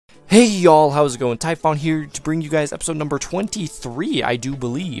Hey y'all, how's it going? Typhonn here to bring you guys episode number 23, I do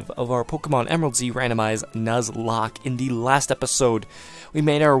believe, of our Pokémon Emerald-Z Randomized Nuzlocke. In the last episode, we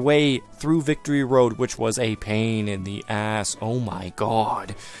made our way through Victory Road, which was a pain in the ass. Oh my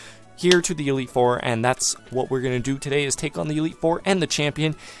god. Here to the Elite Four, and that's what we're going to do today, is take on the Elite Four and the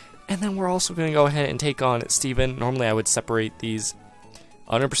Champion. And then we're also going to go ahead and take on Steven. Normally I would separate these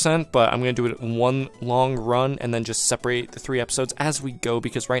 100%, but I'm going to do it in one long run and then just separate the 3 episodes as we go,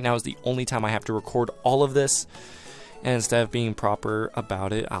 because right now is the only time I have to record all of this, and instead of being proper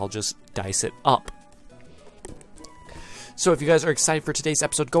about it, I'll just dice it up. So if you guys are excited for today's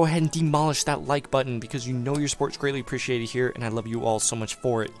episode, go ahead and demolish that like button, because you know your support's greatly appreciated here, and I love you all so much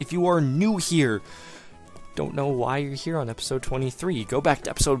for it. If you are new here, don't know why you're here on episode 23, go back to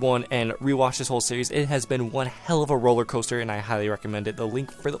episode 1 and rewatch this whole series. It has been one hell of a roller coaster, and I highly recommend it. The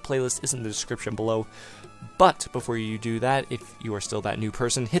link for the playlist is in the description below. But before you do that, if you are still that new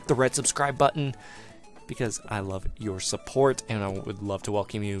person, hit the red subscribe button, because I love your support and I would love to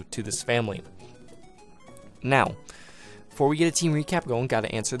welcome you to this family. Now, before we get a team recap going,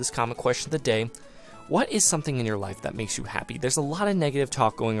 gotta answer this comment question of the day. What is something in your life that makes you happy? There's a lot of negative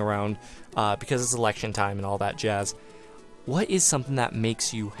talk going around because it's election time and all that jazz. What is something that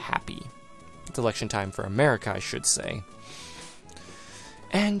makes you happy? It's election time for America, I should say.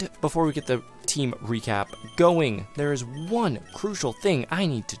 And before we get the team recap going, there is one crucial thing I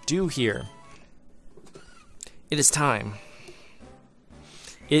need to do here. It is time.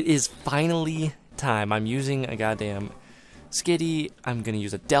 It is finally time. I'm using a goddamn Skitty. I'm going to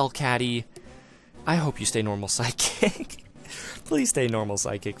use a Delcatty. I hope you stay normal psychic. Please stay normal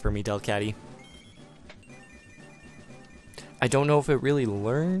psychic for me, Delcatty. I don't know if it really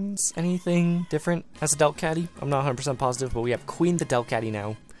learns anything different as a Delcatty. I'm not 100% positive, but we have Queen the Delcatty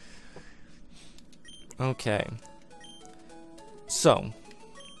now. Okay. So,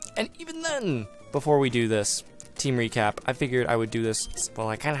 and even then, before we do this team recap, I figured I would do this. Well,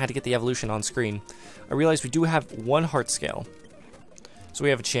 I kind of had to get the evolution on screen. I realized we do have one heart scale, so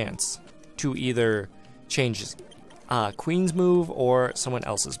we have a chance to either change Queen's move or someone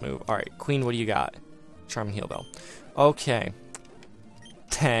else's move. Alright, Queen, what do you got? Charm and Heal Bell. Okay.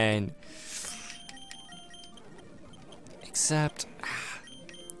 10. Except,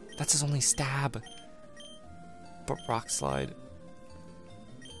 that's his only stab. But Rock Slide.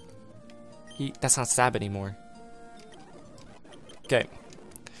 That's not stab anymore. Okay.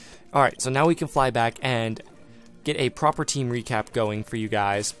 Alright, so now we can fly back and get a proper team recap going for you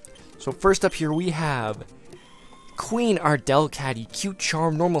guys. So first up here we have Queen, our Delcatty, cute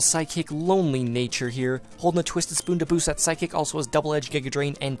charm, normal psychic, lonely nature here, holding a twisted spoon to boost that psychic, also has double edge, Giga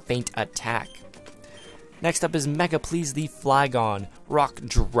Drain, and faint attack. Next up is Mega Please the Flygon, rock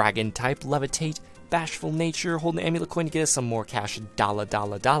dragon type, levitate, bashful nature, holding the amulet coin to get us some more cash,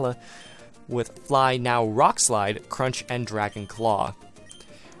 dollar, with fly, now rock slide, crunch, and dragon claw.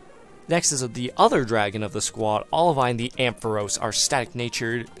 Next is the other dragon of the squad, Olivine the Ampharos, our static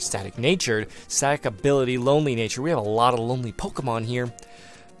ability, lonely nature. We have a lot of lonely Pokemon here.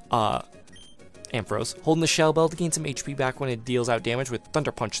 Ampharos, holding the Shell Bell to gain some HP back when it deals out damage with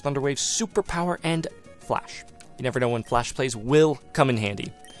Thunder Punch, Thunder Wave, Super Power, and Flash. You never know when Flash plays will come in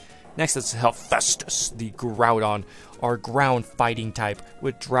handy. Next is Hephaestus, the Groudon, our ground fighting type,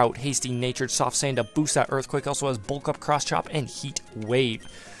 with Drought, Hasty Natured, Soft Sand to boost that Earthquake, also has Bulk Up, Cross Chop, and Heat Wave.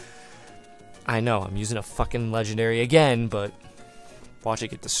 I know, I'm using a fucking legendary again, but watch it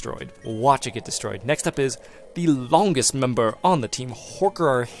get destroyed. Watch it get destroyed. Next up is the longest member on the team, Horker,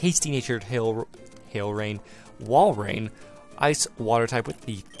 our hasty natured Hail Rain, Wall Rain, Ice Water type with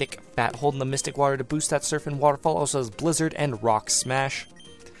the thick fat, holding the Mystic Water to boost that Surf and Waterfall, also has Blizzard and Rock Smash.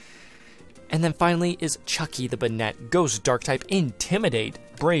 And then finally is Chucky the Banette, Ghost Dark type, Intimidate,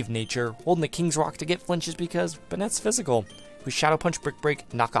 Brave Nature, holding the King's Rock to get flinches because Banette's physical, with Shadow Punch, Brick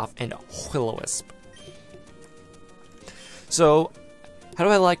Break, Knock Off, and Will-O-Wisp. So, how do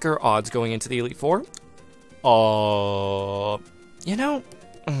I like our odds going into the Elite Four? You know,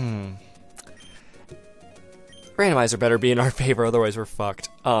 randomizer better be in our favor, otherwise we're fucked.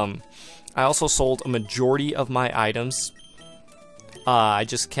 I also sold a majority of my items. I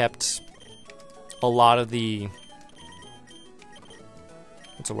just kept a lot of the...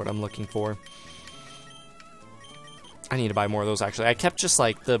 What's the word I'm looking for? I need to buy more of those, actually. I kept just,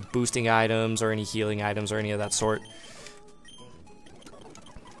 like, the boosting items or any healing items or any of that sort.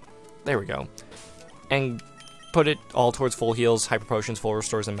 There we go. And put it all towards full heals, hyper potions, full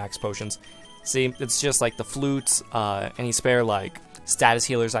restores, and max potions. See, it's just, like, the flutes, any spare, like, status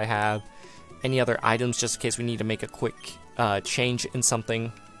healers I have, any other items just in case we need to make a quick change in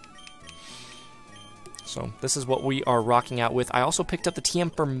something. So this is what we are rocking out with. I also picked up the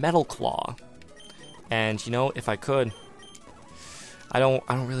TM for Metal Claw. And, you know, if I could, I don't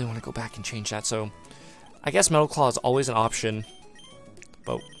really want to go back and change that. So I guess Metal Claw is always an option.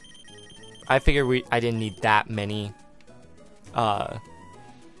 But I figured I didn't need that many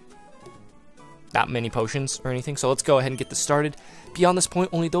potions or anything. So let's go ahead and get this started. Beyond this point,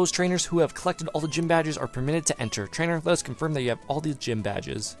 only those trainers who have collected all the gym badges are permitted to enter. Trainer, let us confirm that you have all the gym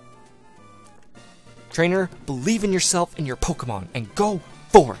badges. Trainer, believe in yourself and your Pokemon and go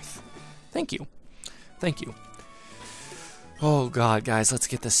forth. Thank you. Thank you. Oh god, guys, let's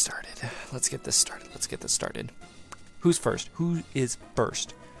get this started. Let's get this started. Let's get this started. Who's first? Who is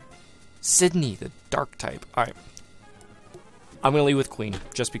first? Sydney, the dark type. Alright. I'm gonna lead with Queen,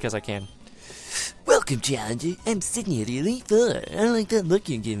 just because I can. Welcome, Challenger. I'm Sydney of the Elite Four. I like that look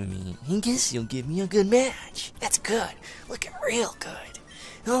you're giving me. I guess you'll give me a good match. That's good. Looking real good.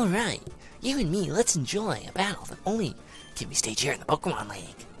 Alright. You and me, let's enjoy a battle that only can be staged here in the Pokemon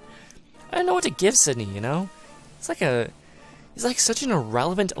League. I don't know what to give Sydney, you know? He's like such an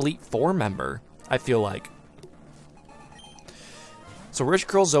irrelevant Elite Four member, I feel like. So Rich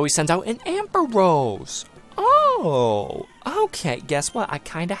Girl Zoe sent out an Ampharos. Oh, okay, guess what? I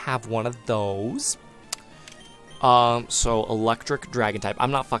kind of have one of those. So Electric Dragon type.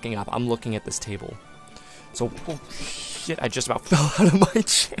 I'm not fucking up. I'm looking at this table. So, oh shit, I just about fell out of my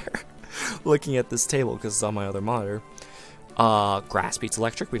chair. Looking at this table because it's on my other monitor. Grass beats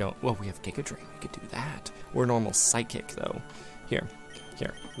electric. We don't. Well, we have Giga Drain. We could do that. We're normal psychic though. Here.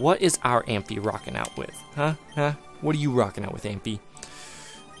 What is our Amphy rocking out with? Huh? What are you rocking out with, Amphy?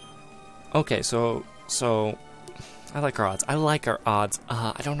 Okay, so I like our odds.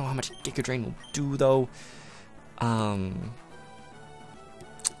 I don't know how much Giga Drain will do though.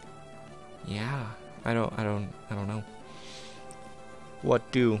 Yeah. I don't know.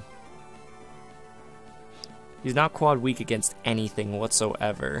 What do? He's not quad weak against anything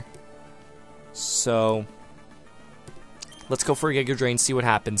whatsoever. So let's go for a Giga Drain, see what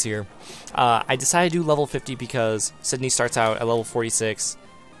happens here. I decided to do level 50 because Sydney starts out at level 46.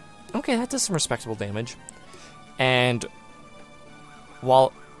 Okay, that does some respectable damage. And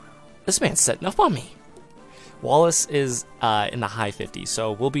while this man's setting up on me. Wallace is in the high 50s,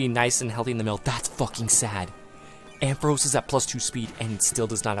 so we'll be nice and healthy in the middle. That's fucking sad. Ampharos is at +2 speed and it still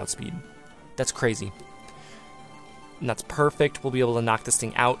does not outspeed. That's crazy. And that's perfect. We'll be able to knock this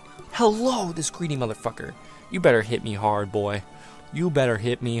thing out. Hello, this greedy motherfucker. You better hit me hard, boy. You better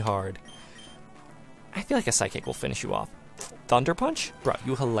hit me hard. I feel like a Psychic will finish you off. Thunder Punch? Bro,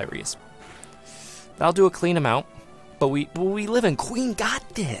 you hilarious. That'll do a clean amount. But we live in. Queen got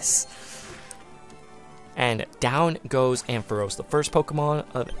this. And down goes Ampharos, the first Pokemon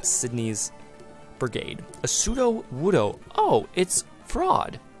of Sydney's brigade. A Pseudo-Woodo. Oh, it's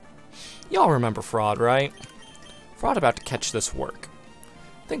Fraud. Y'all remember Fraud, right? Fraud about to catch this work.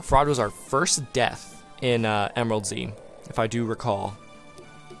 I think Fraud was our first death in Emerald-Z, if I do recall.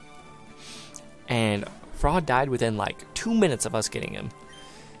 And Fraud died within like 2 minutes of us getting him.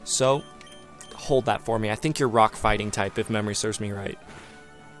 So, hold that for me. I think you're rock fighting type, if memory serves me right.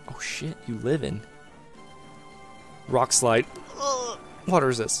 Oh shit, you live in. Rock Slide. Water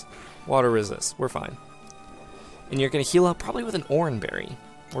Resist. Water Resist. We're fine. And you're going to heal up probably with an Oranberry.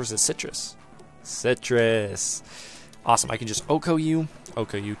 Or is it Citrus? Citrus. Awesome. I can just OHKO you,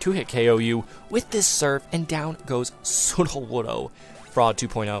 2-hit KO you with this Surf, and down goes Sudowoodo. Fraud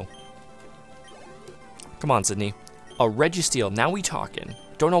 2.0. Come on, Sydney. A Registeel. Now we talking.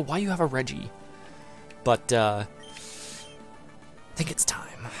 Don't know why you have a Reggie. But, I think it's time.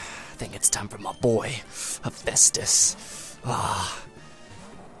 I think it's time for my boy, Hephaestus. I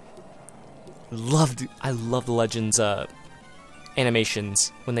love the Legends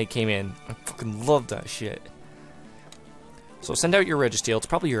animations when they came in. I fucking love that shit. So send out your Registeel. It's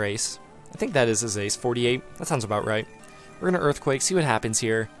probably your ace. I think that is his ace. 48. That sounds about right. We're gonna Earthquake, see what happens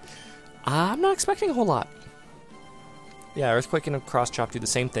here. I'm not expecting a whole lot. Yeah, Earthquake and a Cross Chop do the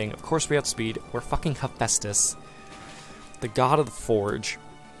same thing. Of course we outspeed. We're fucking Hephaestus, the god of the forge.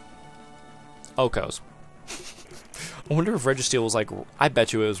 OHKOs. I wonder if Registeel was like, I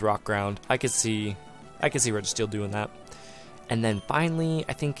bet you it was Rock Ground. I could see Registeel doing that. And then finally,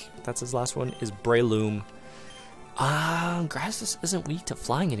 I think that's his last one, is Breloom. Grass isn't weak to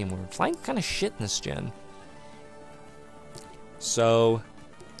flying anymore. Flying kind of shit in this gen. So,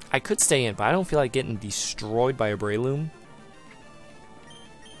 I could stay in, but I don't feel like getting destroyed by a Breloom.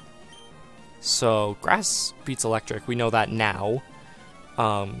 So, Grass beats Electric. We know that now.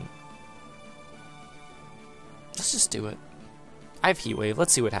 Let's just do it. I have Heat Wave.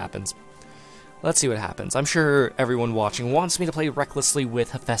 Let's see what happens. Let's see what happens. I'm sure everyone watching wants me to play recklessly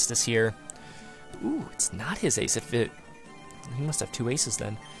with Hephaestus here. Ooh, it's not his ace. If it... He must have 2 aces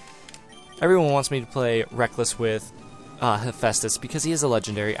then. Everyone wants me to play Reckless with Hephaestus because he is a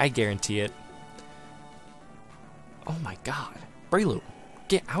legendary. I guarantee it. Oh my god. Breloom,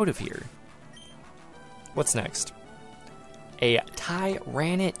 get out of here. What's next? A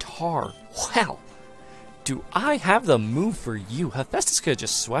Tyranitar. Wow. Do I have the move for you? Hephaestus could have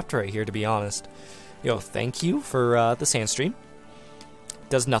just swept right here, to be honest. Yo, thank you for the Sandstream.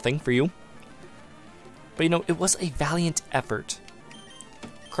 Does nothing for you. But you know, it was a valiant effort.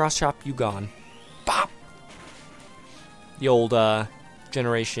 Cross chop, you gone. Bop! The old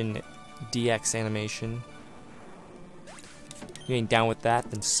Generation DX animation. You ain't down with that,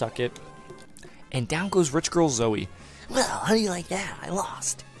 then suck it. And down goes Rich Girl Zoe. Well, how do you like that? I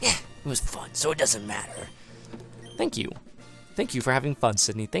lost. Yeah, it was fun, so it doesn't matter. Thank you. Thank you for having fun,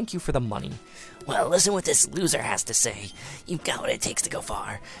 Sydney. Thank you for the money. Well, listen what this loser has to say. You've got what it takes to go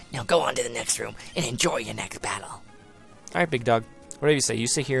far. Now go on to the next room and enjoy your next battle. Alright, big dog. Whatever you say. You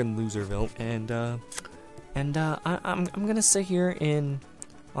sit here in Loserville, and I'm gonna sit here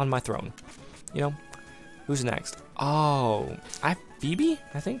on my throne. You know? Who's next? Oh, Phoebe,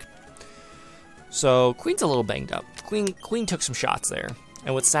 I think? So, Queen's a little banged up. Queen took some shots there.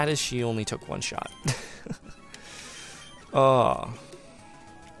 And what's sad is she only took 1 shot. Oh.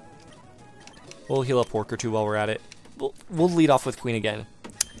 We'll heal up Horker too while we're at it. We'll lead off with Queen again.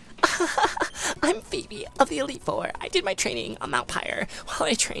 I'm Phoebe of the Elite Four. I did my training on Mount Pyre. While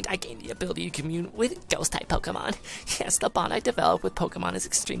I trained, I gained the ability to commune with Ghost-type Pokemon. Yes, the bond I developed with Pokemon is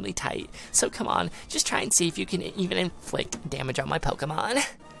extremely tight. So come on, just try and see if you can even inflict damage on my Pokemon.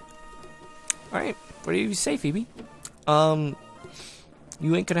 Alright, what do you say, Phoebe? You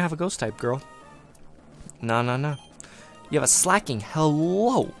ain't gonna have a Ghost-type, girl. No. You have a Slacking.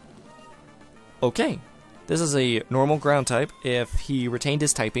 Hello! Okay. This is a normal ground type if he retained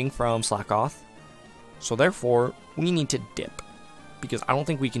his typing from Slackoth. So therefore, we need to dip. Because I don't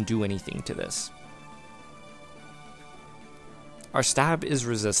think we can do anything to this. Our stab is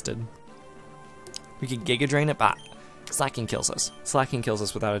resisted. We could Giga Drain it, but Slacking kills us. Slacking kills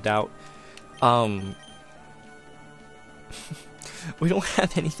us without a doubt. We don't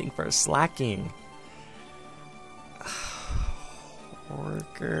have anything for Slacking.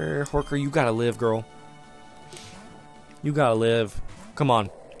 Horker, you gotta live, girl. You gotta live. Come on,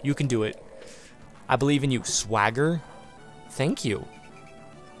 you can do it. I believe in you. Swagger, thank you.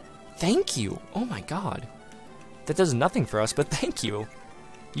 Thank you. Oh my god. That does nothing for us, but thank you.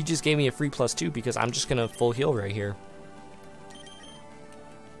 You just gave me a free +2 because I'm just gonna full heal right here.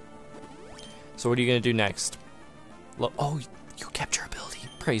 So what are you gonna do next? Oh, you kept your ability.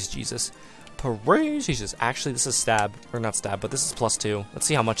 Praise Jesus. Praise Jesus. Actually, this is stab. Or not stab, but this is +2. Let's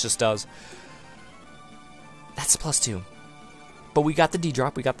see how much this does. That's +2. But we got the D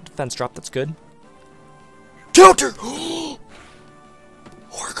drop. We got the defense drop. That's good. Counter!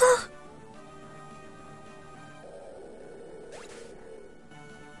 Horker?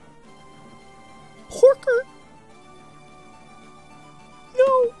 Horker?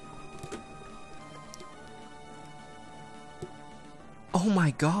 No! Oh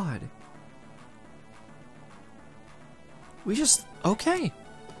my god. We just... Okay.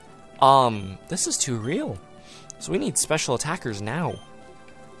 This is too real. So we need special attackers now.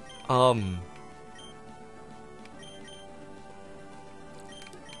 I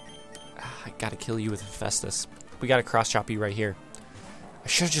gotta kill you with Hephaestus. We gotta cross-chop you right here. I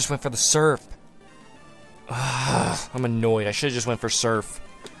should've just went for the Surf. I'm annoyed. I should've just went for Surf.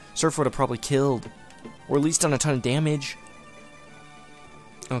 Surf would've probably killed. Or at least done a ton of damage.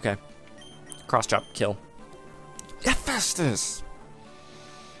 Okay. Cross-chop, kill. Hephaestus!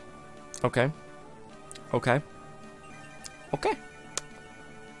 Okay. Okay. Okay.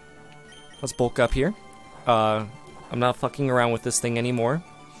 Let's bulk up here. I'm not fucking around with this thing anymore.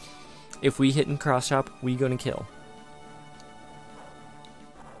 If we hit and cross chop, we gonna kill.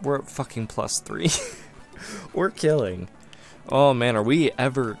 We're at fucking +3. We're killing. Oh man, are we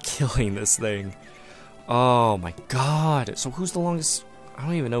ever killing this thing? Oh my god. So who's the longest... I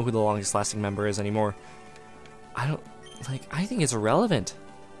don't even know who the longest lasting member is anymore. I think it's irrelevant.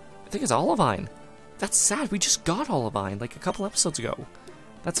 I think it's Olivine. That's sad. We just got Olivine like a couple episodes ago.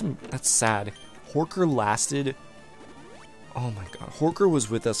 That's sad. Horker lasted... Oh my god. Horker was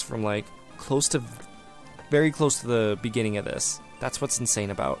with us from like very close to the beginning of this. That's what's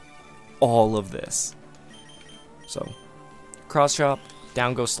insane about all of this. So, cross chop,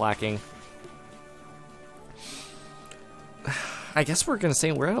 down goes Slacking. I guess we're gonna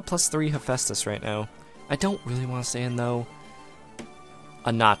say we're at a +3 Hephaestus right now. I don't really want to stay in though.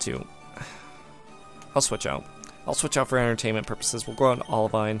 Not to. I'll switch out. I'll switch out for entertainment purposes. We'll go on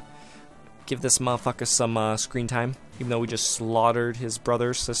Olivine. give this motherfucker some screen time, even though we just slaughtered his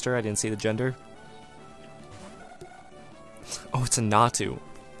brother, sister. I didn't see the gender. Oh, it's a Natu.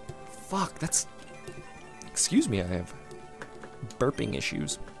 Fuck, that's... Excuse me, I have burping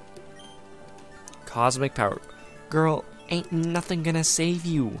issues. Cosmic power. Girl, ain't nothing gonna save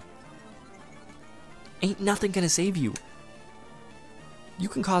you. Ain't nothing gonna save you. You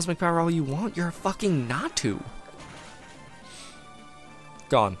can cosmic power all you want. You're a fucking Natu.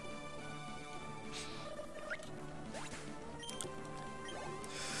 Gone.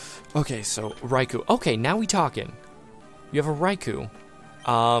 Okay, so Raikou. Okay, now we talking. You have a Raikou.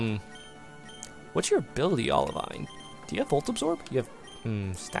 What's your ability, Olivine? Do you have Volt Absorb? You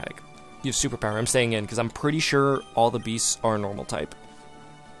have static. You have superpower. I'm staying in because I'm pretty sure all the beasts are normal type.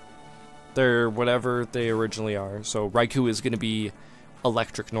 They're whatever they originally are. So Raikou is going to be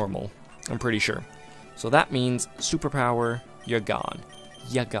electric normal. I'm pretty sure. So that means superpower, you're gone.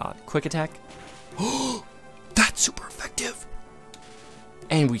 You're gone. Quick attack. Oh, that's super effective.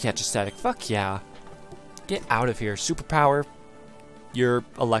 And we catch a static. Fuck yeah. Get out of here. Superpower, you're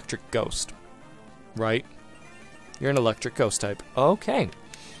electric ghost. Right? You're an electric ghost type. Okay.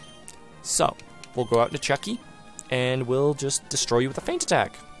 So, we'll go out to Chucky, and we'll just destroy you with a feint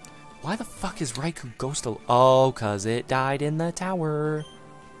attack. Why the fuck is Raikou ghost? Oh, because it died in the tower.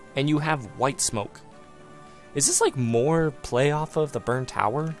 And you have white smoke. Is this like more play off of the burned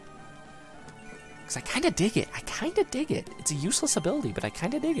tower? Because I kind of dig it. I kind of dig it. It's a useless ability, but I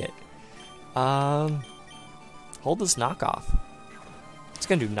kind of dig it. Hold this knockoff. It's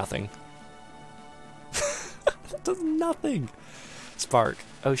going to do nothing. That does nothing. Spark.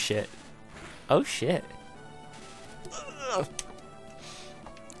 Oh shit. Oh shit. Ugh.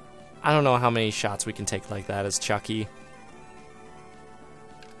 I don't know how many shots we can take like that as Chucky.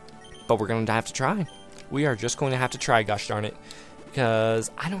 But we're going to have to try. We are just going to have to try, gosh darn it.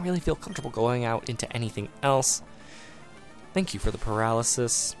 Because I don't really feel comfortable going out into anything else. Thank you for the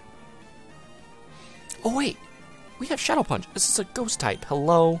paralysis. Oh wait. We have Shadow Punch. This is a ghost type.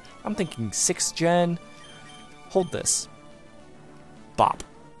 Hello. I'm thinking 6th gen. Hold this. Bop.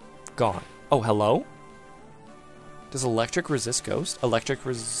 Gone. Oh, hello? Does electric resist ghost? Electric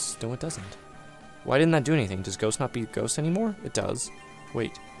resist... No, it doesn't. Why didn't that do anything? Does ghost not beat ghost anymore? It does.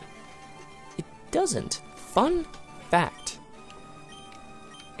 Wait. It doesn't. Fun fact.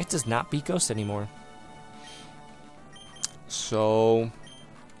 It does not beat ghost anymore. So...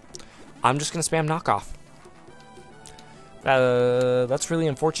 I'm just going to spam knockoff. That's really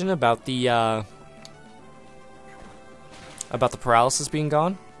unfortunate about the paralysis being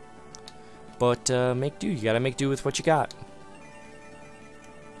gone. But, make do. You gotta make do with what you got.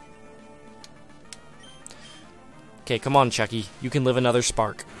 Okay, come on, Chucky. You can live another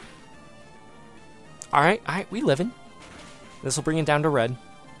spark. Alright, we living. This will bring it down to red.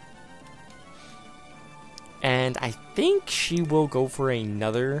 And I think she will go for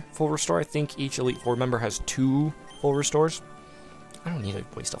another full restore. I think each Elite Four member has 2 full restores. I don't need to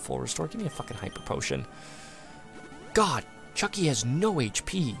waste a full restore. Give me a fucking hyper potion. God, Chucky has no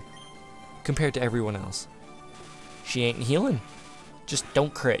HP compared to everyone else. She ain't healing. Just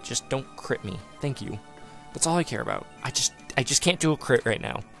don't crit. Just don't crit me. Thank you. That's all I care about. I just can't do a crit right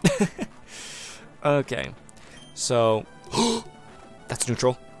now. Okay. So, that's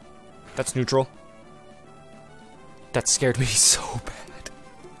neutral. That's neutral. That scared me so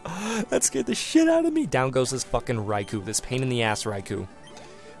bad. That scared the shit out of me. Down goes this fucking Raikou. This pain in the ass Raikou.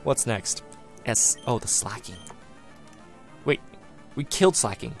 What's next? Oh, the slacking. Wait, we killed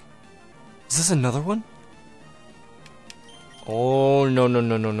slacking. Is this another one? Oh, no, no,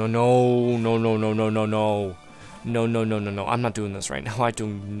 no, no, no, no, no, no, no, no, no, no. No, no, no, no, no. I'm not doing this right now. I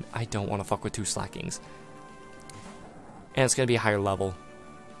don't want to fuck with 2 slackings. And it's going to be a higher level.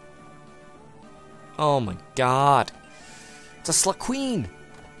 Oh my god. It's a Slut Queen.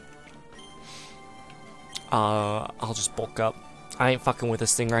 I'll just bulk up. I ain't fucking with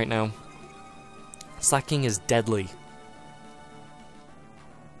this thing right now. Slacking is deadly.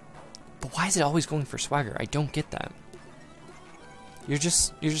 But why is it always going for swagger? I don't get that. You're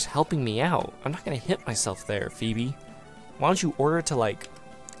just helping me out. I'm not gonna hit myself there, Phoebe. Why don't you order it to like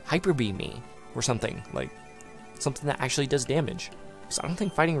hyper beam me or something, like something that actually does damage? Because I don't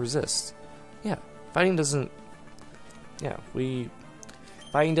think fighting resists. Yeah, fighting doesn't. Yeah,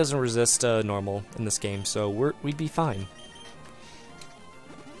 fighting doesn't resist normal in this game, so we'd be fine.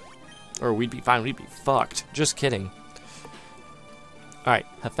 Or we'd be fine. We'd be fucked. Just kidding. Alright,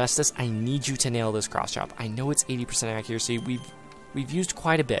 Hephaestus, I need you to nail this cross chop. I know it's 80% accuracy. We've used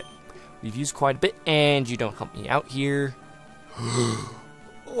quite a bit. We've used quite a bit, and you don't help me out here.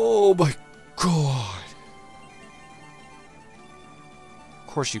 Oh my god. Of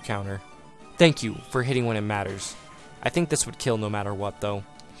course you counter. Thank you for hitting when it matters. I think this would kill no matter what, though.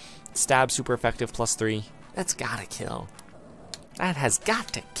 Stab, super effective, +3. That's gotta kill. That has got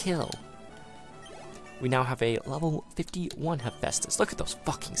to kill. We now have a level 51 Hephaestus. Look at those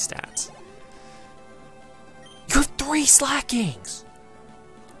fucking stats. You have 3 slackings!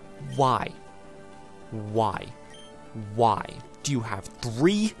 Why? Why? Why do you have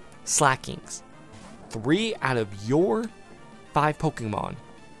 3 slackings? 3 out of your 5 Pokemon.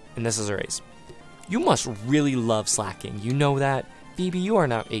 And this is a race. You must really love slacking. You know that? Phoebe, you are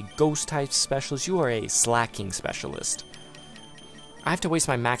not a ghost type specialist. You are a slacking specialist. I have to waste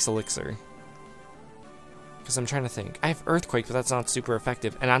my max elixir. Because I'm trying to think. I have Earthquake, but that's not super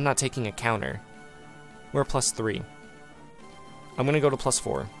effective. And I'm not taking a counter. We're +3. I'm going to go to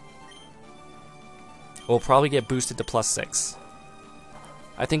 +4. We'll probably get boosted to +6.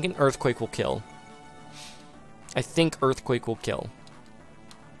 I think an Earthquake will kill. I think Earthquake will kill.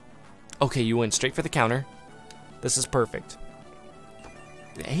 Okay, you went straight for the counter. This is perfect.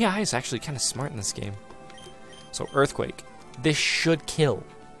 The AI is actually kind of smart in this game. So Earthquake. This should kill.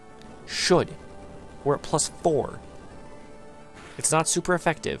 Should. We're at +4. It's not super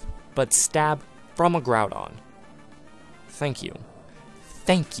effective, but stab from a Groudon. Thank you.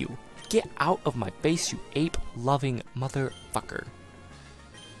 Thank you. Get out of my face, you ape-loving motherfucker.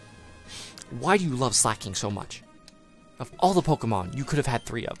 Why do you love slacking so much? Of all the Pokemon you could have had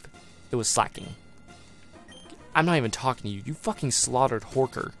 3 of, it was slacking. I'm not even talking to you. You fucking slaughtered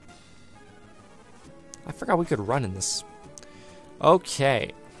Horker. I forgot we could run in this.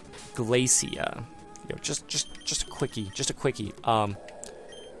 Okay. Glacia. Yo, just a quickie. Just a quickie. Where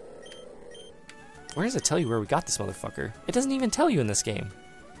does it tell you where we got this motherfucker? It doesn't even tell you in this game.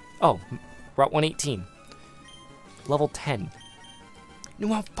 Oh, Route 118. Level 10. You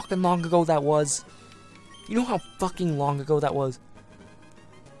know how fucking long ago that was? You know how fucking long ago that was?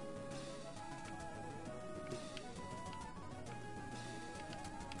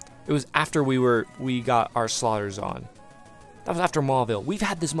 It was after we got our slaughters on. That was after Mauville. We've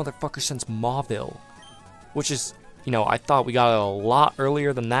had this motherfucker since Mauville. Which is, you know, I thought we got it a lot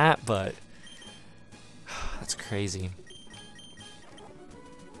earlier than that, but that's crazy.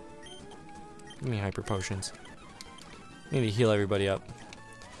 Give me hyper potions. I need to heal everybody up.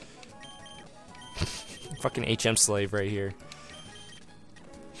 Fucking HM slave right here.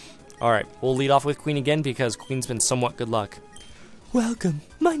 Alright, we'll lead off with Queen again because Queen's been somewhat good luck. Welcome,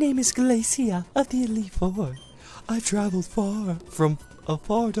 my name is Glacia of the Elite Four. I've traveled from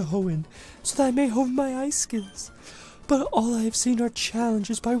afar to Hoenn so that I may hone my ice skills. But all I have seen are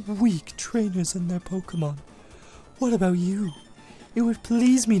challenges by weak trainers and their Pokemon. What about you? It would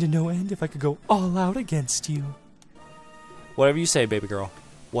please me to no end if I could go all out against you. Whatever you say, baby girl.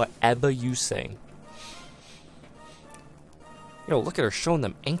 Whatever you say. Yo, look at her showing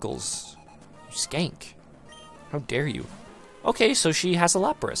them ankles. You skank. How dare you? Okay, so she has a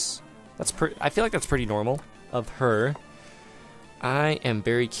Lapras. I feel like that's pretty normal of her. I am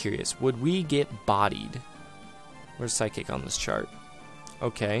very curious. Would we get bodied? Where's Psychic on this chart?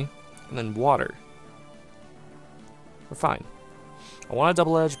 Okay. And then Water. We're fine. I want a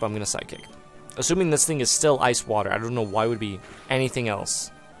Double Edge, but I'm going to Psychic. Assuming this thing is still Ice Water. I don't know why it would be anything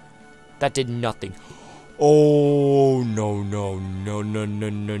else. That did nothing. Oh, no, no, no, no, no,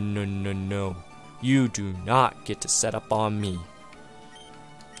 no, no, no, no. You do not get to set up on me.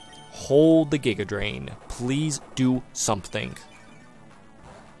 Hold the Giga Drain. Please do something.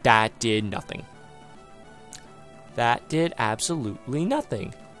 That did nothing. That did absolutely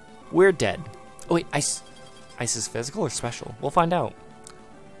nothing. We're dead. Oh wait, Ice is physical or special? We'll find out.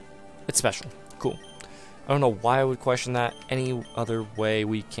 It's special. Cool. I don't know why I would question that. Any other way,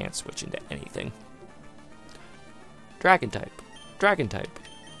 we can't switch into anything. Dragon type. Dragon type.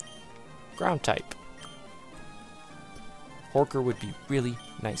 Ground type. Horker would be really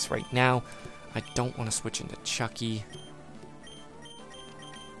nice right now. I don't want to switch into Chucky.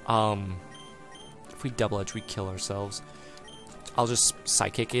 If we double edge, we kill ourselves. I'll just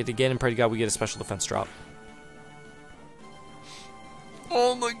Psychic it again and pray to God we get a special defense drop.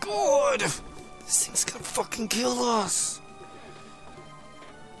 Oh my god! This thing's gonna fucking kill us!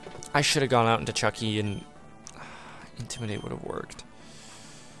 I should have gone out into Chucky and Intimidate would have worked.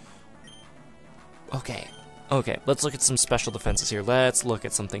 Okay. Okay, let's look at some special defenses here. Let's look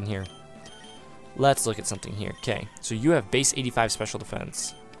at something here. Okay, so you have base 85 special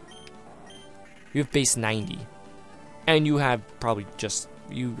defense. You have base 90. And you have probably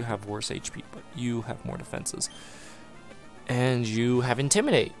you have worse HP, but you have more defenses. And you have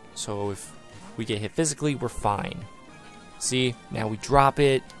Intimidate. So if we get hit physically, we're fine. See, now we drop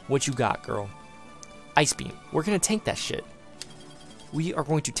it. What you got, girl? Ice Beam. We're gonna tank that shit. We are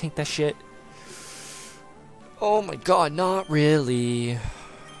going to tank that shit. Oh my god, not really.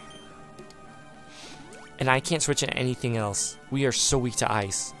 And I can't switch into anything else. We are so weak to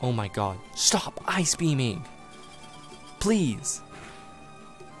ice. Oh my god. Stop ice beaming. Please.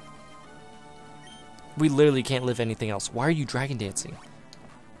 We literally can't live anything else. Why are you dragon dancing?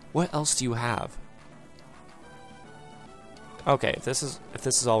 What else do you have? Okay, if this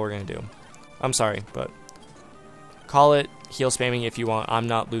is all we're gonna do. I'm sorry, but call it heal spamming if you want. I'm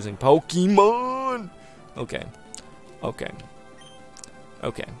not losing Pokemon. Okay. Okay.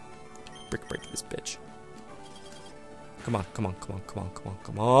 Okay. Break this bitch. Come on, come on, come on, come on, come on,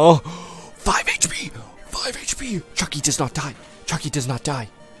 come on. 5 HP! 5 HP! Chucky does not die. Chucky does not die.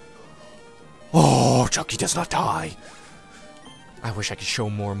 Oh, Chucky does not die. I wish I could show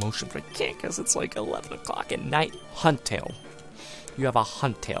more emotion, but I can't because it's like 11 o'clock at night. Huntail. You have a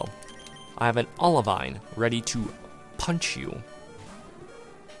Huntail. I have an Olivine ready to punch you.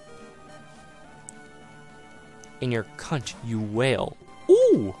 In your cunt, you wail.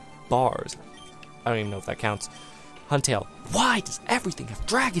 Ooh! Bars. I don't even know if that counts. Huntail, why does everything have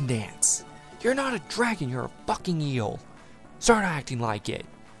Dragon Dance? You're not a dragon, you're a fucking eel. Start acting like it.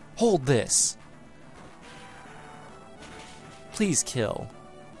 Hold this. Please kill.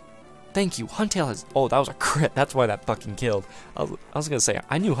 Thank you. Huntail has... Oh, that was a crit. That's why that fucking killed. I was gonna say,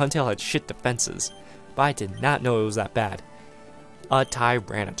 I knew Huntail had shit defenses, but I did not know it was that bad. A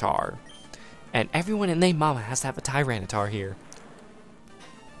Tyranitar. And everyone and their mama has to have a Tyranitar here.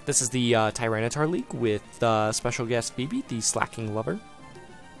 This is the Tyranitar League with special guest Phoebe, the slacking lover.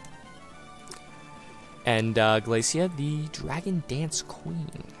 And Glacia, the Dragon Dance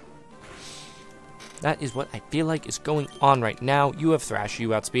Queen. That is what I feel like is going on right now. You have Thrash, you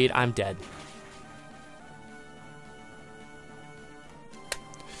outspeed, I'm dead.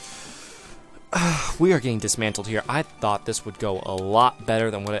 We are getting dismantled here. I thought this would go a lot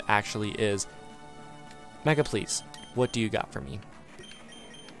better than what it actually is. Mega, please, what do you got for me?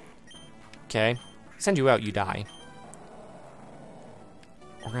 Okay, send you out, you die.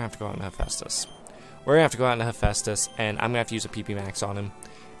 We're gonna have to go out and Hephaestus. We're gonna have to go out and Hephaestus, and I'm gonna have to use a PP Max on him,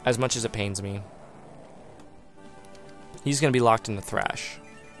 as much as it pains me. He's gonna be locked into Thrash.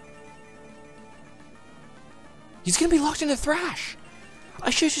 He's gonna be locked into Thrash! I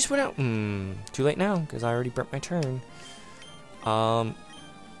should've just went out. Too late now, because I already burnt my turn.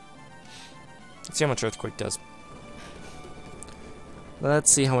 Let's see how much Earthquake does.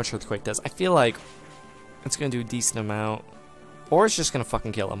 Let's see how much Earthquake does. I feel like it's gonna do a decent amount. Or it's just gonna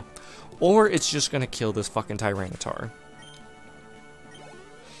fucking kill him. Or it's just gonna kill this fucking Tyranitar.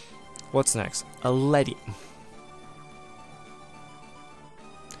 What's next? A Ledian.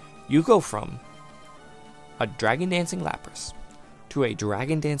 You go from a Dragon Dancing Lapras to a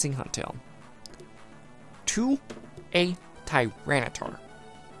Dragon Dancing Huntail to a Tyranitar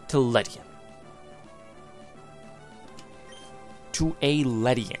to Ledian to a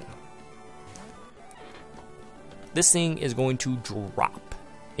Ledian. This thing is going to drop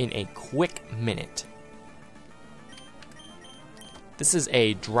in a quick minute. This is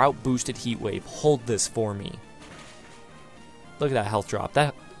a drought boosted heat wave. Hold this for me. Look at that health drop.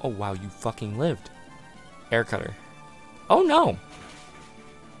 That, oh wow, you fucking lived. Air Cutter. Oh no.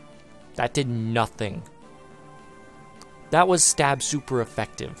 That did nothing. That was stab super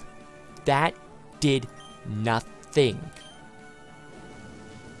effective. That did nothing.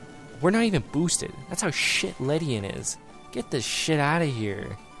 We're not even boosted. That's how shit Ledian is. Get this shit out of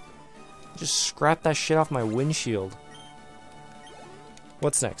here. Just scrap that shit off my windshield.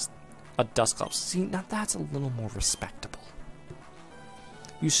 What's next? A Dusclops. See, now that's a little more respectable.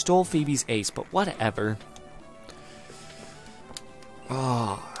 You stole Phoebe's ace, but whatever.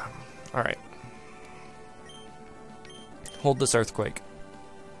 Oh, alright. Hold this Earthquake.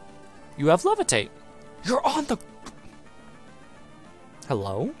 You have Levitate. You're on the...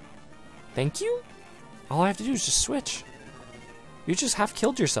 Hello? Thank you? All I have to do is just switch. You just half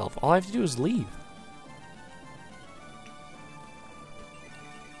killed yourself. All I have to do is leave.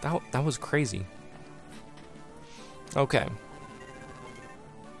 That was crazy. Okay.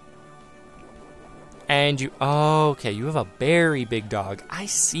 And you... Oh, okay, you have a very big dog. I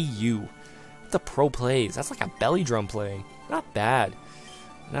see you. The pro plays. That's like a belly drum play. Not bad.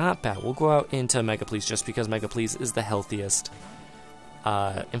 Not bad. We'll go out into Mega Please just because Mega Please is the healthiest.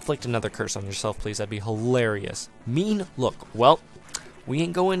 Inflict another curse on yourself, please. That'd be hilarious. Mean look. Well, we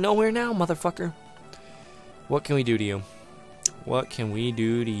ain't going nowhere now, motherfucker. What can we do to you? What can we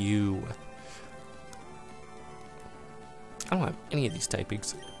do to you? I don't have any of these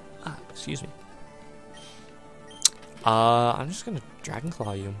typings. Excuse me. I'm just gonna Dragon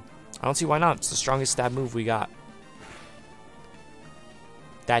Claw you. I don't see why not. It's the strongest stab move we got.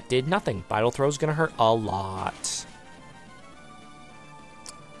 That did nothing. Vital Throw is going to hurt a lot.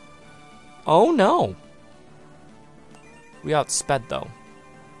 Oh, no. We outsped, though.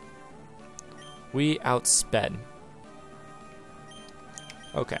 We outsped.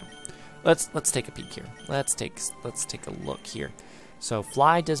 Okay. Let's take a peek here. Let's take a look here. So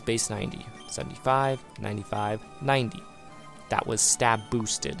Fly does base 90. 75, 95, 90. That was stab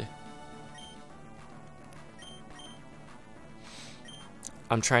boosted.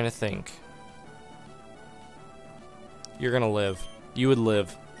 I'm trying to think. You're gonna live. You would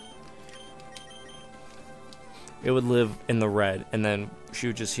live. It would live in the red, and then she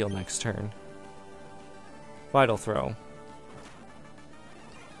would just heal next turn. Vital Throw.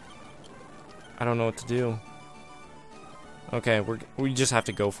 I don't know what to do. Okay, we just have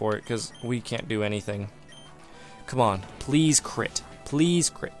to go for it, because we can't do anything. Come on. Please crit. Please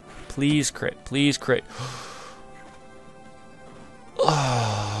crit. Please crit. Please crit.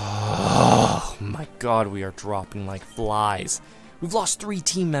 Oh my god, we are dropping like flies. We've lost 3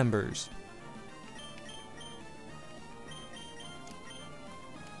 team members.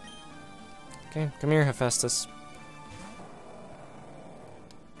 Okay, come here, Hephaestus.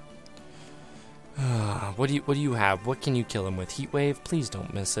 What do you have? What can you kill him with? Heat Wave? Please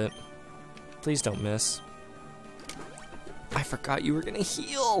don't miss it. Please don't miss. I forgot you were gonna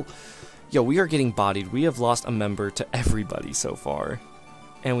heal. Yo, we are getting bodied. We have lost a member to everybody so far.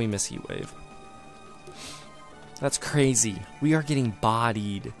 And we miss Heat Wave. That's crazy. We are getting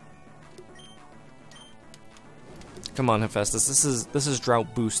bodied. Come on, Hephaestus. This is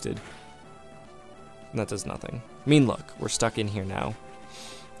drought boosted. And that does nothing. I mean, look, we're stuck in here now.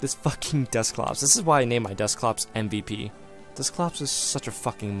 This fucking Dusclops. This is why I named my Dusclops MVP. Dusclops is such a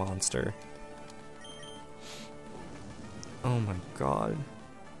fucking monster. Oh my god.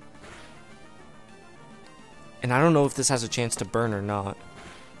 And I don't know if this has a chance to burn or not.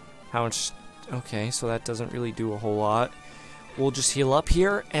 How much... Okay, so that doesn't really do a whole lot. We'll just heal up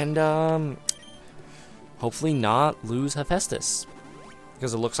here and, hopefully not lose Hephaestus.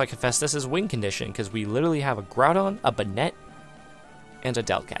 Because it looks like Hephaestus is win condition, because we literally have a Groudon, a Banette, and a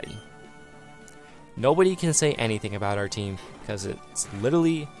Delcatty. Nobody can say anything about our team, because it's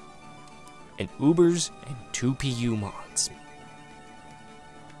literally an Ubers and 2 PU Mons.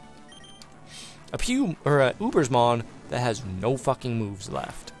 A Ubersmon that has no fucking moves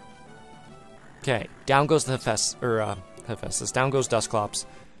left. Okay, down goes the Hephaestus. Down goes Dusclops.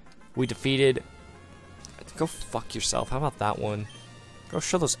 We defeated... Go fuck yourself. How about that one? Go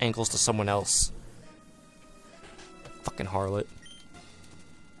show those ankles to someone else. Fucking harlot.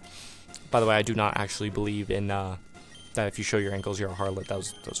 By the way, I do not actually believe in that if you show your ankles, you're a harlot. That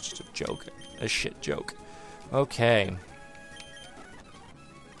was just a joke. A shit joke. Okay.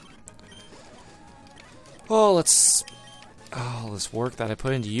 Oh, let's... Oh, this work that I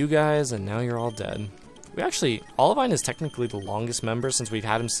put into you guys, and now you're all dead. We actually... Olivine is technically the longest member since we've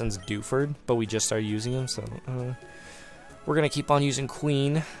had him since Dewford, but we just started using him, so... we're gonna keep on using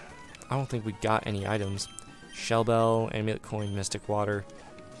Queen. I don't think we got any items. Shellbell, Amulet Coin, Mystic Water.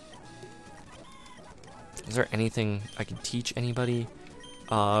 Is there anything I can teach anybody?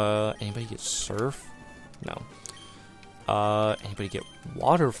 Anybody get Surf? No. Anybody get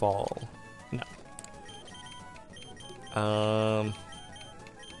Waterfall? No.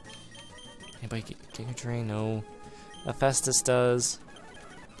 Anybody get Giga Drain? No. Hephaestus does.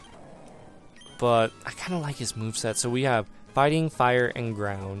 But I kind of like his moveset. So we have Fighting, Fire, and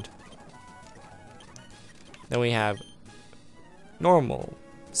Ground. Then we have Normal,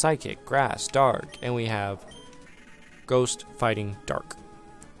 Psychic, Grass, Dark, and we have Ghost, Fighting, Dark.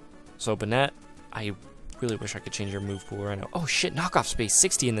 So Banette, I really wish I could change your move pool right now. Oh shit, knockoff space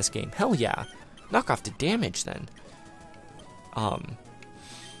 60 in this game. Hell yeah. Knockoff to damage then.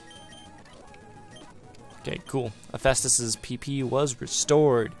 Okay, cool. Hephaestus's PP was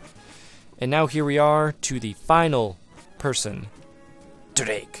restored. And now here we are to the final person,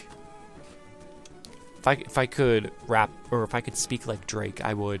 Drake. If I could rap, or if I could speak like Drake,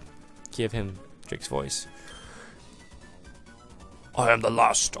 I would give him Drake's voice. I am the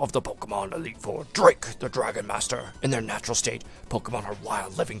last of the Pokemon Elite Four, Drake, the Dragon Master. In their natural state, Pokemon are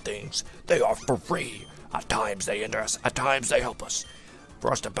wild living things. They are free. At times they hinder us, at times they help us.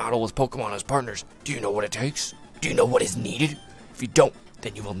 For us to battle with Pokemon as partners, do you know what it takes? Do you know what is needed? If you don't,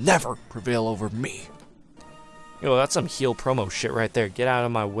 then you will never prevail over me. Yo, that's some heel promo shit right there. Get out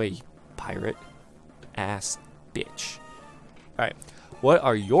of my way, you pirate ass bitch. Alright, what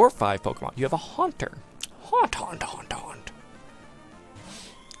are your 5 Pokemon? You have a Haunter. Haunt.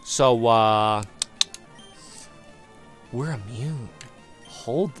 So, we're immune.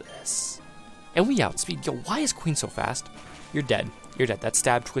 Hold this. And we outspeed. Yo, why is Queen so fast? You're dead. You're dead. That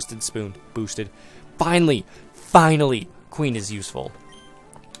stab, twisted spoon, boosted. Finally, finally, Queen is useful.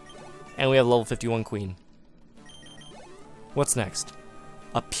 And we have level 51 Queen. What's next?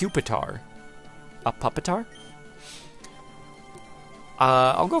 A Pupitar. A Puppetar?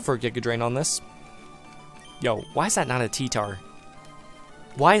 I'll go for a Giga Drain on this. Yo, why is that not a T-Tar?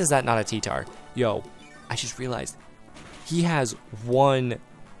 Why is that not a T-Tar? Yo, I just realized he has one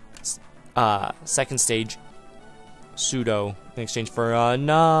second stage pseudo in exchange for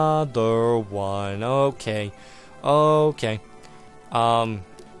another one. Okay. Okay.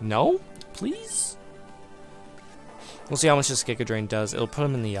 No? Please? We'll see how much this Giga Drain does. It'll put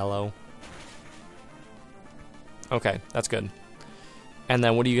him in the yellow. Okay, that's good. And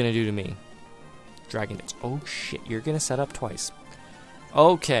then what are you going to do to me? Dragon Dance. Oh shit, you're going to set up twice.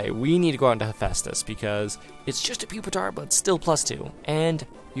 Okay, we need to go out into Hephaestus because it's just a Pupitar, but still +2. And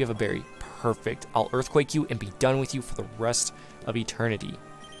you have a berry. Perfect. I'll Earthquake you and be done with you for the rest of eternity.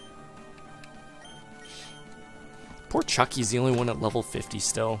 Poor Chucky's the only one at level 50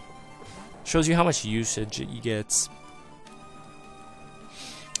 still. Shows you how much usage he gets.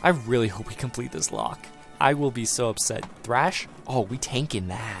 I really hope we complete this lock. I will be so upset. Thrash? Oh, we tanking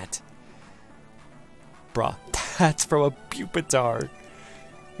that. Bruh, that's from a Pupitar.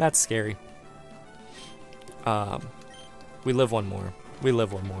 That's scary. We live one more. We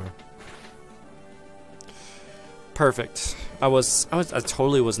live one more. Perfect. I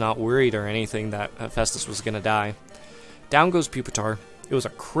totally was not worried or anything that Hephaestus was gonna die. Down goes Pupitar. It was a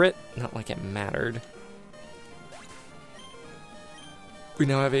crit, not like it mattered. We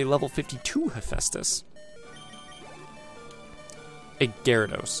now have a level 52 Hephaestus. A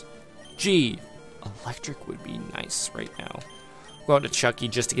Gyarados. Gee, electric would be nice right now. Go out to Chucky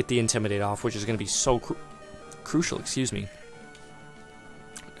just to get the Intimidate off, which is going to be so crucial, excuse me.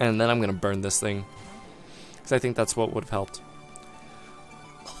 And then I'm going to burn this thing, because I think that's what would have helped.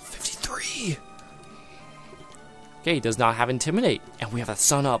 Level 53! Okay, he does not have Intimidate, and we have that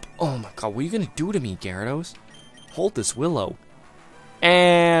sun up. Oh my god, what are you going to do to me, Gyarados? Hold this Willow.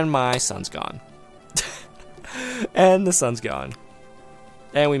 And my sun's gone. And the sun's gone.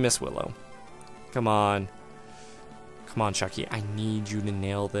 And we miss Willow. Come on. Come on, Chucky. I need you to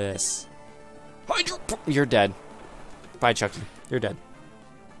nail this. You're dead. Bye, Chucky. You're dead.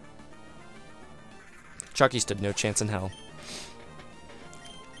 Chucky stood no chance in hell.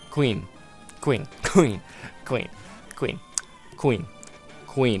 Queen. Queen. Queen. Queen. Queen. Queen.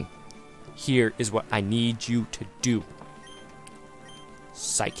 Queen. Here is what I need you to do.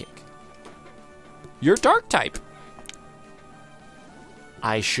 Psychic. You're Dark type.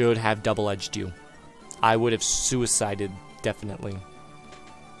 I should have double-edged you. I would have suicided, definitely.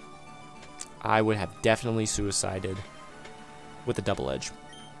 I would have definitely suicided with a double edge.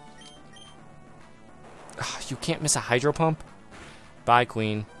 Ugh, you can't miss a Hydro Pump? Bye,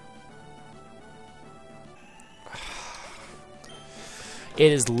 Queen.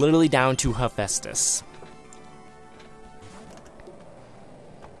 It is literally down to Hephaestus.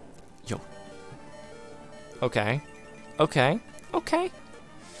 Yo. Okay. Okay. Okay.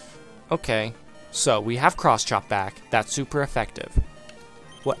 Okay. So, we have Cross Chop back. That's super effective.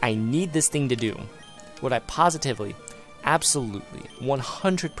 What I need this thing to do, what I positively, absolutely,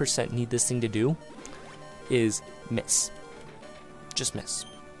 100% need this thing to do, is miss. Just miss.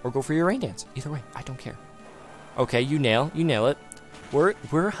 Or go for your Rain Dance. Either way, I don't care. Okay, you nail it.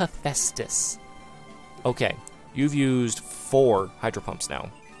 We're Hephaestus. Okay, you've used 4 Hydro Pumps now.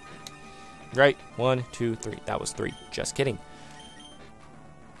 Right? 1, 2, 3. That was 3. Just kidding.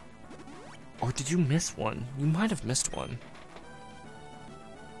 Or did you miss one? You might have missed one.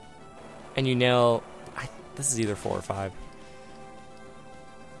 And you nail... this is either 4 or 5.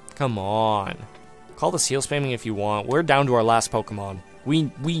 Come on. Call this heal spamming if you want. We're down to our last Pokemon. We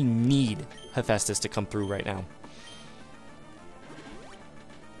need Hephaestus to come through right now.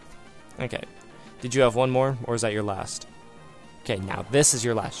 Okay. Did you have one more? Or is that your last? Okay, now this is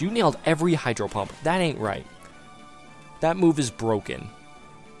your last. You nailed every Hydro Pump. That ain't right. That move is broken.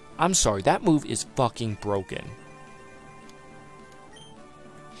 I'm sorry, that move is fucking broken.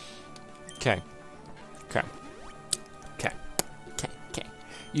 Okay. Okay. Okay. Okay. Okay.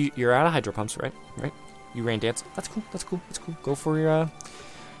 You're out of Hydro Pumps, right? Right? You Rain Dance. That's cool. That's cool. That's cool. Go for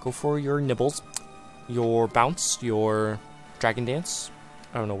your nibbles, your bounce, your Dragon Dance.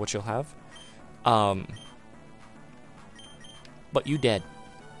 I don't know what you'll have. But you dead.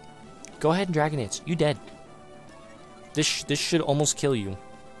 Go ahead and Dragon Dance. You dead. This should almost kill you.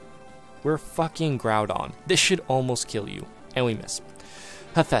 We're fucking Groudon. This should almost kill you. And we miss.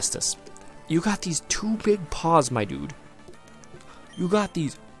 Hephaestus. You got these 2 big paws, my dude. You got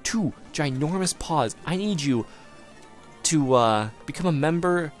these 2 ginormous paws. I need you to become a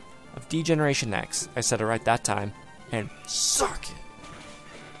member of D-Generation X. I said it right that time. And suck it.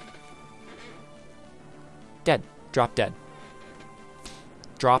 Dead. Dropped dead.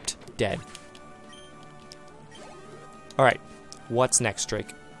 Dropped dead. Alright. What's next, Drake?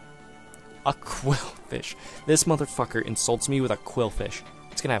 A quillfish. This motherfucker insults me with a quillfish.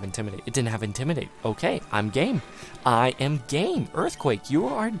 It's gonna have Intimidate. It didn't have Intimidate. Okay, I'm game. I am game. Earthquake, you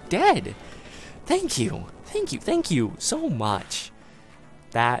are dead. Thank you. Thank you. Thank you so much.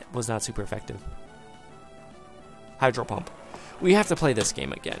 That was not super effective. Hydro Pump. We have to play this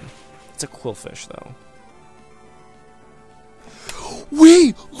game again. It's a quillfish, though.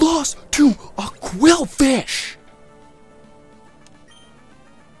 We lost to a quillfish!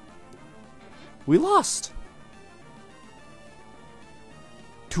 We lost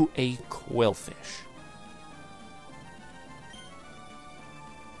to a quillfish.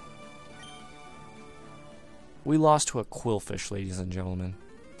 We lost to a quillfish, ladies and gentlemen.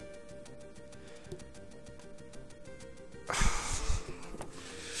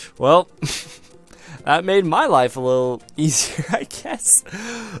 Well, that made my life a little easier, I guess.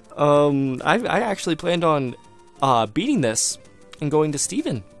 I actually planned on beating this and going to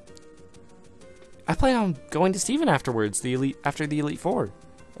Steven. I plan on going to Steven afterwards, after the Elite Four,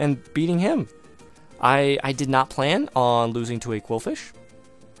 and beating him. I did not plan on losing to a quillfish.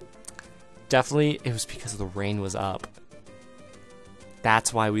 Definitely, it was because the rain was up.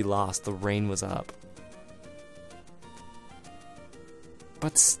 That's why we lost. The rain was up.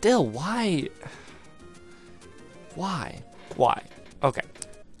 But still, why? Why? Why? Okay.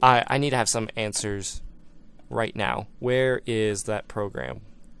 I need to have some answers right now. Where is that program?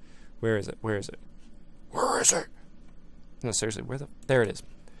 Where is it? Where is it? Where is it? No, seriously, where the... There it is.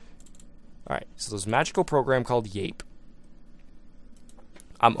 Alright, so there's a magical program called Yape.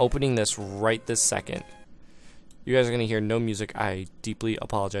 I'm opening this right this second. You guys are going to hear no music. I deeply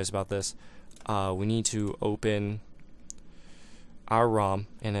apologize about this. We need to open our ROM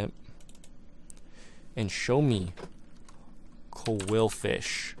in it and show me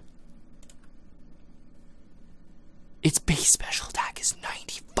quillfish. Its base special attack is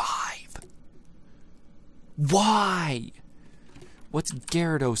 95. Why? What's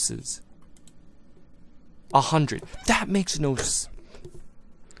Gyarados'? 100. That makes no sense.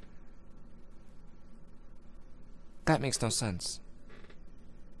 That makes no sense.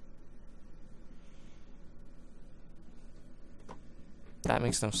 That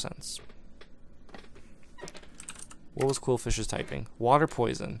makes no sense. What was Quillfish's typing? Water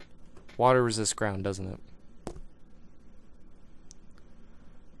poison. Water resists ground, doesn't it?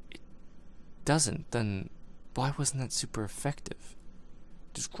 It doesn't. Then why wasn't that super effective?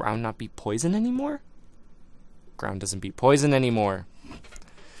 Does ground not beat poison anymore? Ground doesn't beat poison anymore.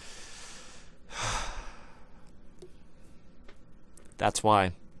 That's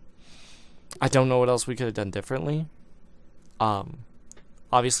why. I don't know what else we could have done differently.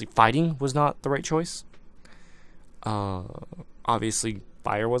 Obviously, fighting was not the right choice. Obviously,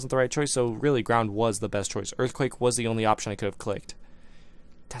 fire wasn't the right choice, so really, ground was the best choice. Earthquake was the only option I could have clicked.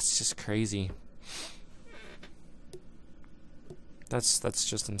 That's just crazy. That's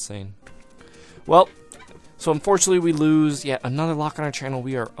just insane. Well, so unfortunately, we lose yet another lock on our channel.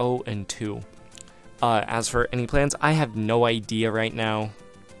 We are 0-2. As for any plans, I have no idea right now.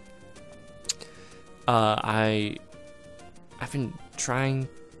 I've been trying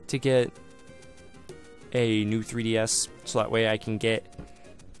to get a new 3DS so that way I can get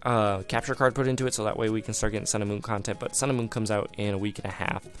a capture card put into it so that way we can start getting Sun and Moon content, but Sun and Moon comes out in a week and a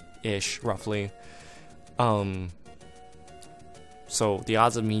half-ish, roughly. So the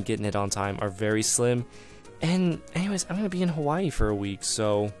odds of me getting it on time are very slim. And anyways, I'm going to be in Hawaii for a week,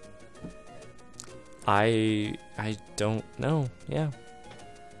 so I don't know. Yeah.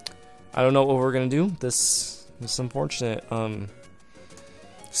 I don't know what we're going to do. This is unfortunate.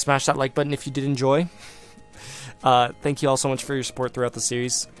 Smash that like button if you did enjoy. Thank you all so much for your support throughout the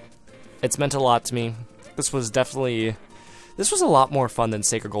series. It's meant a lot to me. This was a lot more fun than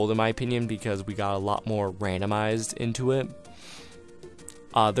Sacred Gold in my opinion because we got a lot more randomized into it.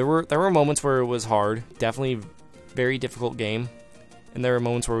 There were moments where it was hard, definitely very difficult game, and there were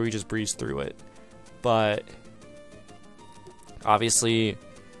moments where we just breezed through it. But obviously,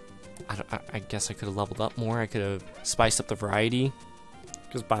 I guess I could have leveled up more. I could have spiced up the variety,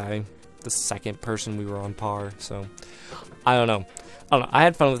 because by the second person we were on par. So I don't know. I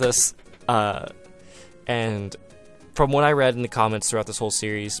had fun with this, and from what I read in the comments throughout this whole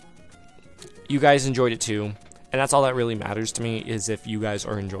series, you guys enjoyed it too. And that's all that really matters to me, is if you guys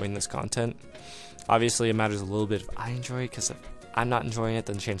are enjoying this content. Obviously, it matters a little bit if I enjoy it, because if I'm not enjoying it,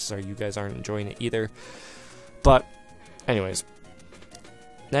 then chances are you guys aren't enjoying it either. But anyways,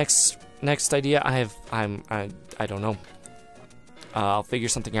 next idea I don't know. I'll figure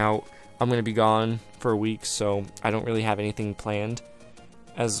something out. I'm gonna be gone for a week, so I don't really have anything planned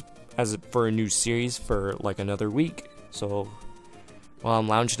as for a new series for like another week. So while I'm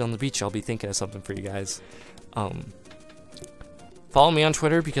lounging on the beach, I'll be thinking of something for you guys. Follow me on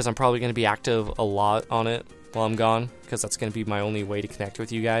Twitter because I'm probably gonna be active a lot on it while I'm gone, because that's gonna be my only way to connect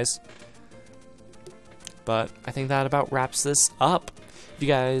with you guys. But I think that about wraps this up. If you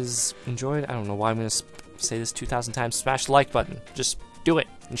guys enjoyed, I don't know why I'm gonna say this 2,000 times, smash the like button. Just do it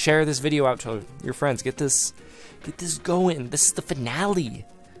and share this video out to your friends. Get this going. This is the finale.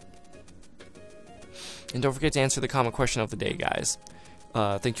 And don't forget to answer the comment question of the day, guys.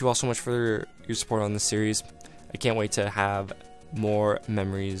 Thank you all so much for your support on this series. I can't wait to have more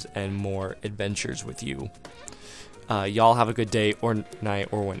memories and more adventures with you. Y'all have a good day or night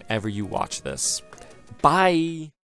or whenever you watch this. Bye!